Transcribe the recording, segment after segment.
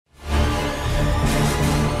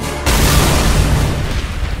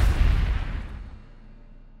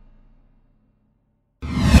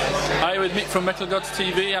Mick from Metal Gods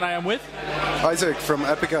TV, and I am with Isaac from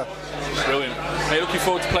Epica. Brilliant. Are you looking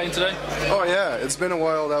forward to playing today? Oh yeah, it's been a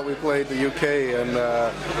while that we played the UK, and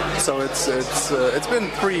so it's been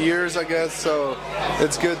 3 years, I guess. So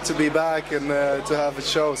it's good to be back and to have a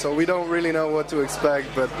show. So we don't really know what to expect,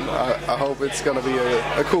 but I hope it's gonna be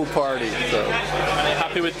a cool party. So. Are you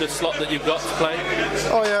happy with the slot that you've got to play?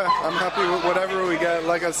 Oh yeah, I'm happy with whatever we get.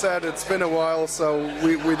 Like I said, it's been a while, so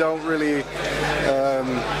we don't really.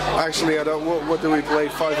 Actually, I don't. What do we play?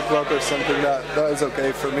 5 o'clock or something? That is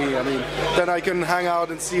okay for me. I mean, then I can hang out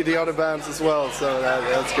and see the other bands as well. So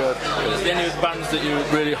that's good. Is there any bands that you're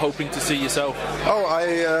really hoping to see yourself? Oh,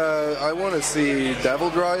 I want to see Devil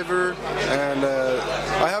Driver, and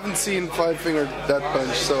I haven't seen Five Finger Death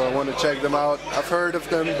Punch, so I want to check them out. I've heard of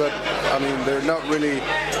them, but I mean they're not really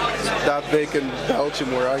that big in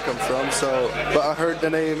Belgium where I come from. So, but I heard the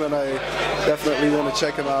name and I definitely want to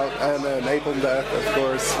check them out. And Napalm Death, of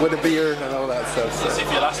course, with a beer and all that stuff. So. See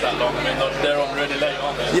if you last that long. I mean, they're on really late,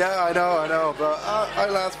 aren't they? Yeah, I know, but I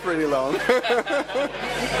last pretty long.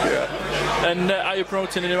 Yeah. And are you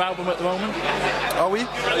promoting a new album at the moment? Are we?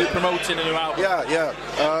 Are you promoting a new album? Yeah.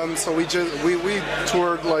 So we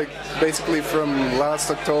toured like basically from last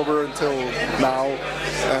October until now,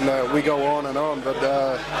 and we go on and on. But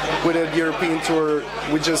with a European tour,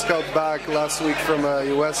 we just got back last week from a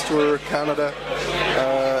US tour, Canada.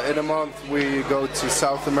 In a month we go to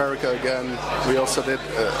South America again. We also did,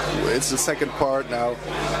 it's the second part now,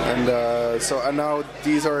 and now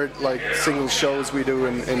these are like single shows we do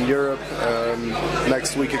in Europe.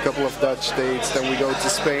 Next week a couple of Dutch dates, then we go to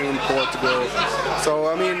Spain, Portugal. So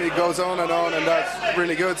I mean it goes on, and that's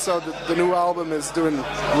really good. So the new album is doing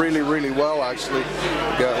really well actually.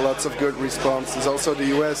 We got lots of good responses. Also the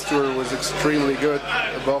US tour was extremely good,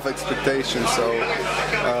 above expectations. So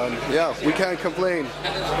yeah, we can't complain.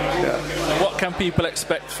 Yeah. What can people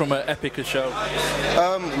expect from an Epica show?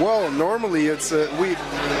 Well, normally it's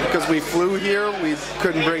because we flew here, we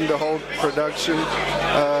couldn't bring the whole production,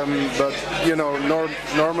 but you know,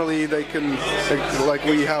 normally they can, like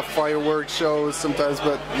we have fireworks shows sometimes,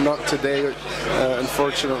 but not today,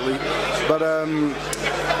 unfortunately. But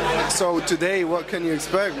so today, what can you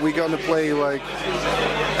expect? We're gonna play like,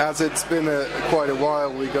 as it's been quite a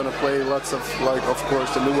while, we're gonna play lots of, like, of course,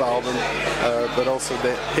 the new album, but also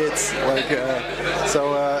the hits. Like,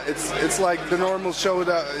 so it's like the normal show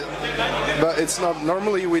that, but it's not.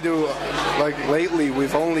 Normally we do, like lately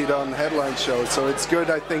we've only done headline shows, so it's good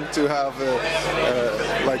I think to have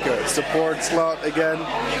like a support slot again,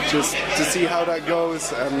 just to see how that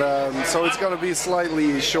goes. And so it's gonna be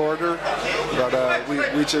slightly shorter, but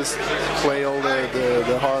we just play all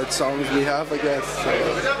the hard songs we have, I guess. So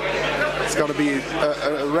it's gonna be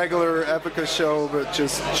a regular Epica show, but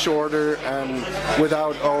just shorter and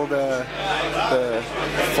without all the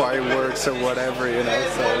fireworks or whatever, you know.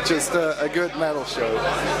 So just a good metal show.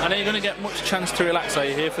 And are you going to get much chance to relax? Are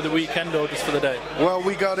you here for the weekend or just for the day? Well,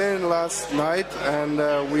 we got in last night and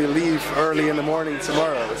we leave early in the morning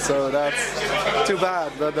tomorrow, so that's too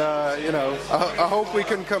bad. But you know, I hope we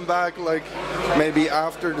can come back like maybe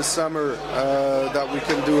after the summer, that we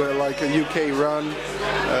can do like a UK run.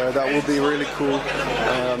 That will be really cool,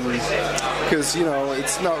 because you know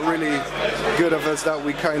it's not really good of us that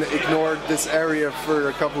we kind of ignored this area for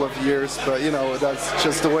a couple of years, but you know that's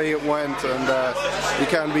just the way it went, and we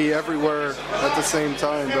can't be everywhere at the same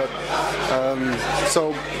time. But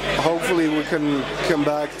so hopefully we can come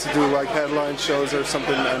back to do like headline shows or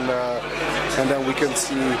something, and then we can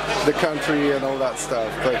see the country and all that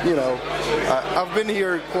stuff. But you know, I've been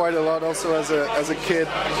here quite a lot also as a kid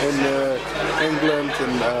in England,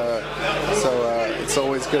 and so it's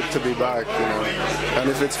always good to be back, you know. And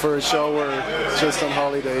if it's for a show or just on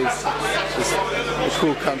holidays, just a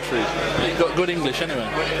cool country. You've got good English anyway.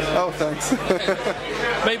 Oh, thanks.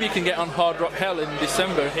 Maybe you can get on Hard Rock Hell in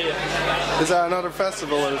December here. Is that another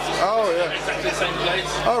festival? Oh, yeah. Exactly the same place.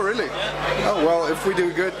 Oh, really? Yeah. Oh, well, if we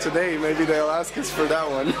do good today, maybe they'll ask us for that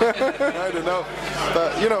one. I don't know.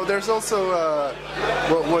 But, you know, there's also,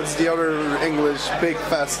 what's the other English big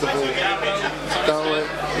festival?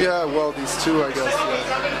 Yeah, well, these two, I guess.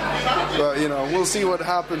 Yeah. But, you know, we'll see what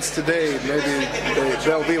happens today. Maybe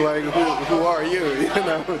they'll be like, who are you? You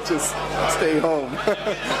know, just stay home.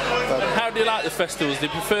 But, how do you like the festivals? Do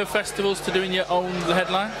you prefer festivals to doing your own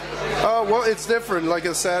headline? Well, it's different. Like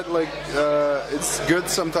I said, like it's good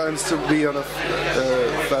sometimes to be on a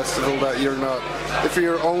festival that you're not. If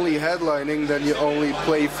you're only headlining, then you only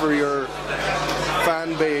play for your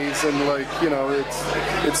fan base, and like, you know,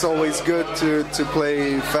 it's always good to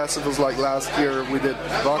play festivals. Like last year we did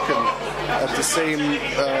Wacken at the same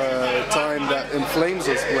time that In Flames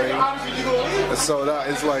was playing, so that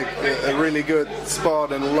is like a really good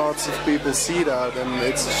spot, and lots of people see that, and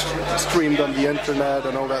it's streamed on the internet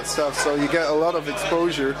and all that stuff, so you get a lot of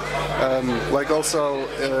exposure. Like also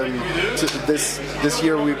this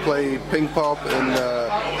year we play Pink Pop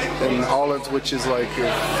in Holland, which is like a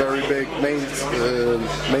very big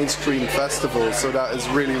mainstream festival, so that is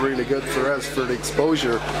really good for us for the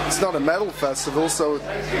exposure. It's not a metal festival, so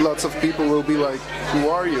lots of people will be like, who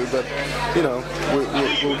are you? But you know,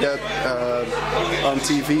 we'll get on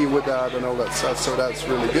TV with that and all that stuff, so that's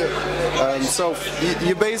really good. So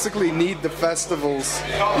you basically need the festivals,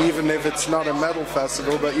 even if it's not a metal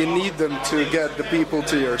festival, but you need them to get the people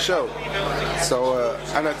to your show. So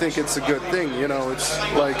and I think it's a good thing, you know, it's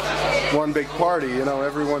like one big party, you know,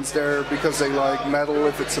 everyone's there because they like metal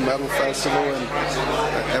if it's a metal festival, and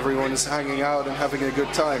everyone is hanging out and having a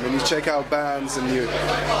good time, and you check out bands, and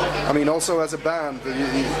I mean, also as a band,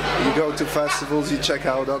 you go to festivals, you check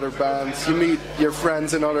out other bands, you meet your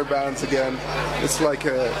friends in other bands again. It's like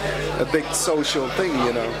a big social thing,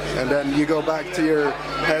 you know, and then you go back to your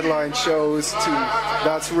headline shows,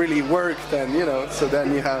 that's really work then, you know, so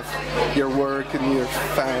then you have your work and your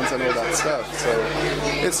fans and all that stuff. So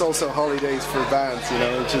it's also holidays for bands, you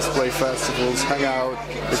know, just play festivals, hang out.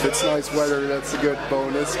 If it's nice weather, that's a good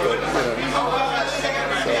bonus, but you know.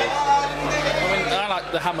 So. I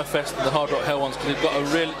like the Hammerfest and the Hard Rock Hell ones because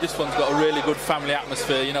this one's got a really good family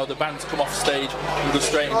atmosphere. You know, the bands come off stage and go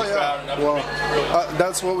straight in the crowd. And well,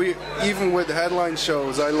 that's what even with headline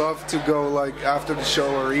shows, I love to go like after the show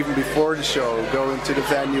or even before the show, go into the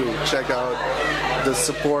venue, check out the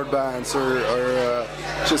support bands, or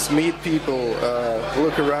just meet people,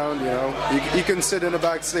 look around, you know. You can sit in a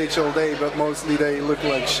backstage all day, but mostly they look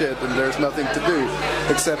like shit and there's nothing to do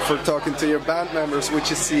except for talking to your band members, which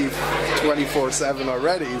you see 24/7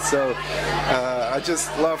 already. So I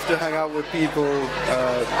just love to hang out with people,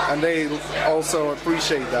 and they also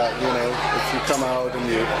appreciate that, you know, if you come out and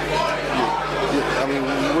I mean,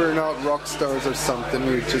 we're not rock stars or something.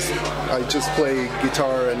 I just play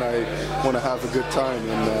guitar and I want to have a good time,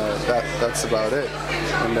 and that's about it.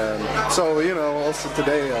 And so, you know, also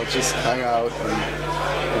today I'll just hang out,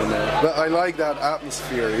 but I like that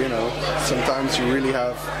atmosphere, you know. Sometimes you really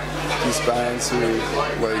have these bands who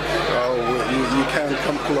like, oh, you can't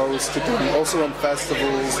come close to them. Also on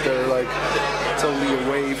festivals, they're like totally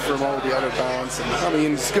away from all the other bands, and I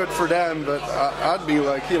mean, it's good for them, but I'd be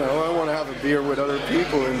like, you know, I want to have a beer with other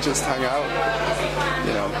people and just hang out.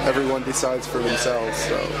 You know, everyone decides for themselves,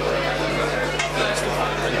 so.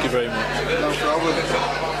 Thank you very much. No problem.